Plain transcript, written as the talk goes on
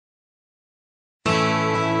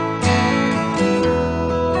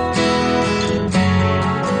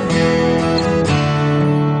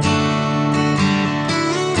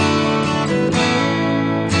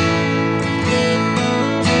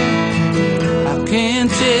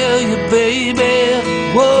can't tell you, baby,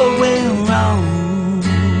 what went wrong.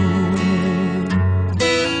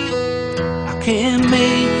 I can't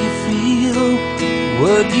make you feel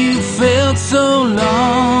what you felt so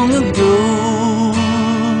long ago.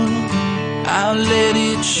 I'll let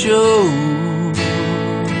it show.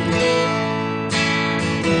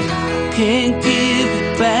 Can't give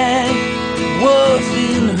it back what's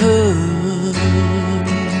been hurt.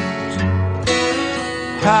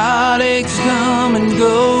 Heartaches come and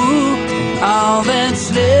go, all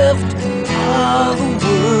that's left are the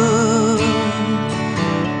words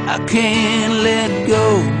I can't let go.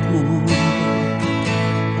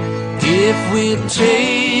 If we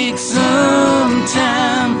take some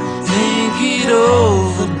time, think it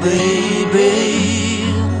over, baby.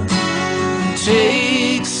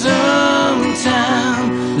 Take some time,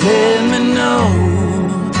 let me know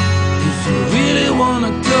if you really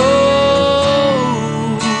wanna go.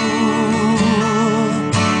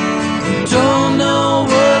 Don't know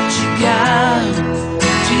what you got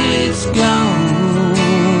till it's gone.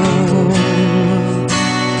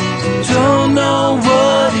 Don't know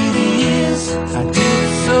what it is I did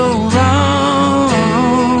so wrong.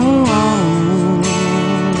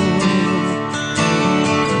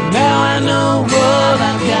 Now I know what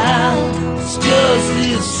I got, it's just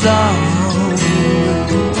this song.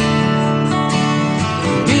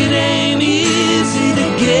 It ain't easy to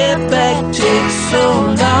get back, takes so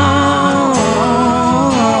long.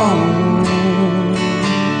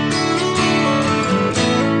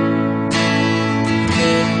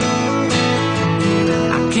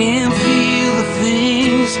 I can't feel the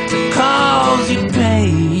things that cause you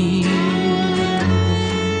pain.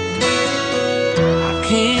 I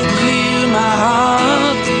can't clear my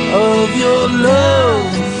heart of your love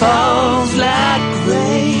that falls like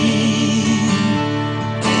rain.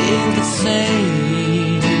 Ain't the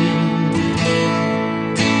same.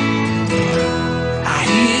 I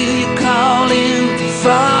hear you calling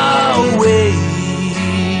far away,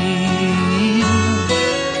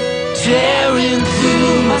 tearing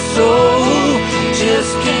through my soul.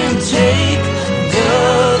 Just can't take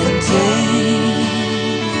another day.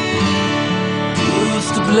 Who's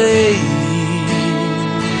to blame?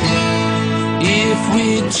 If we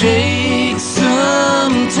take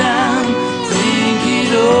some time, think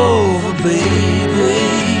it over, baby.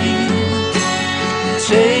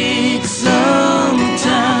 Take some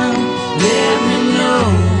time, let me know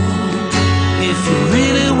if you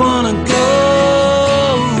really wanna go.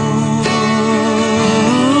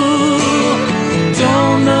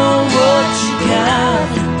 Don't know what you got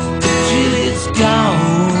till it's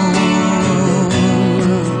gone.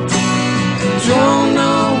 Don't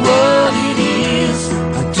know what it is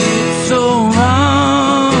I did so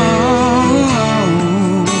wrong.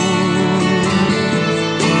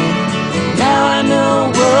 Now I know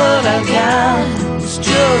what I got, it's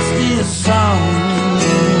just this song.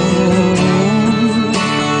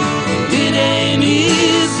 It ain't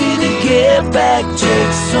easy to get back,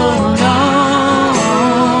 takes so long.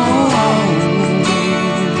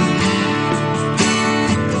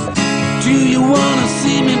 Do you wanna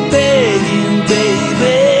see me begging,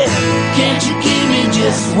 baby? Can't you give me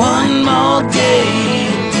just one more day?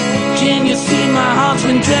 Can you see my heart's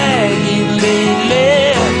been dragging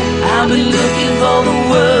lately? I've been looking for the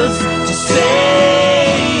words to say.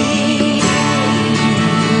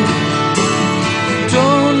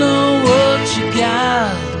 Don't know what you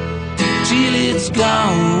got till it's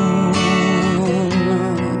gone.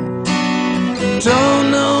 Don't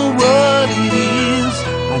know what it is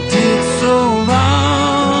I did so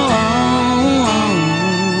wrong.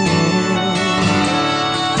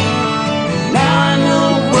 Now I know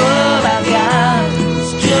what I got,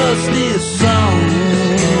 it's just this song.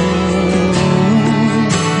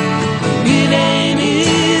 It ain't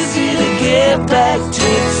easy to get back,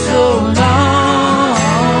 takes so long.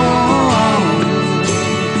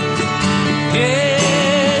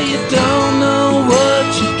 Yeah, you don't know what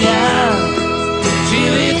you got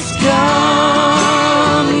till it's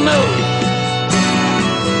gone. No,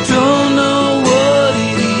 don't know what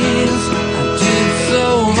it is I did so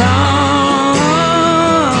wrong.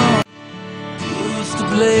 Who's to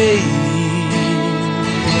blame?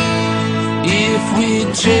 If we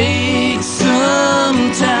take some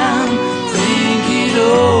time, think it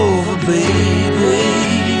over, baby.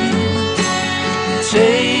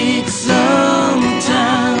 Take some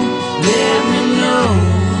time, let me know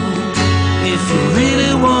if you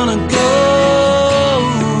really wanna go.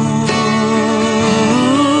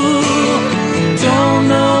 Don't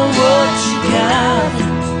know what you got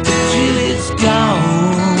till it's gone.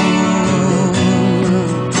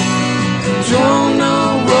 Don't know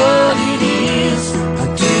what it is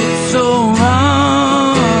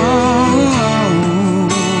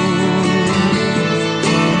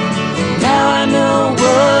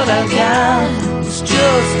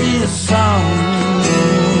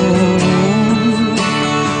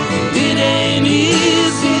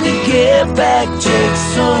get back takes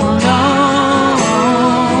so long.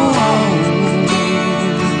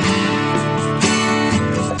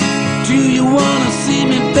 Do you wanna see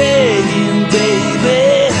me begging, baby?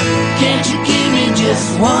 Can't you give me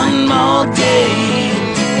just one more day?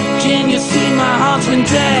 Can you see my heart's been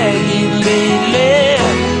dragging lately?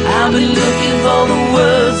 I've been looking for the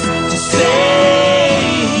words to say.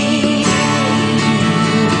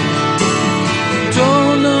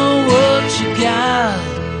 Don't know what you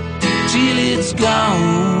got till it's gone.